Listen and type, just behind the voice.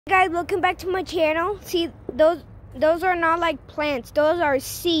Guys, welcome back to my channel. See, those are not like plants, those are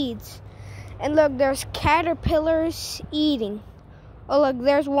seeds. And look, there's caterpillars eating. Oh look,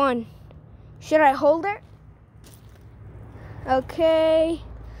 there's one. Should I hold it? Okay,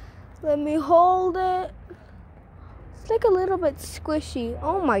 let me hold it. It's like a little bit squishy.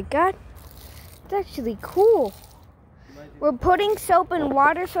 Oh my god, it's actually cool. We're putting soap and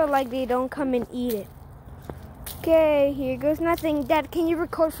water so like they don't come and eat it. Okay, here goes nothing. Dad, can you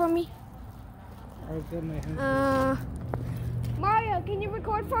record for me? Mario, can you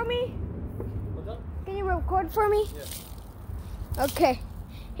record for me? What's up? Can you record for me? Yeah. Okay,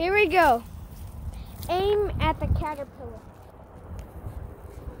 here we go. Aim at the caterpillar.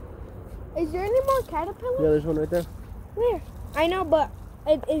 Is there any more caterpillars? Yeah, there's one right there. Where? I know, but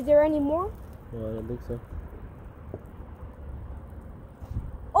is there any more? No, I don't think so.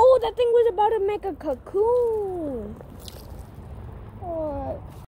 Oh, that thing was about to make a cocoon.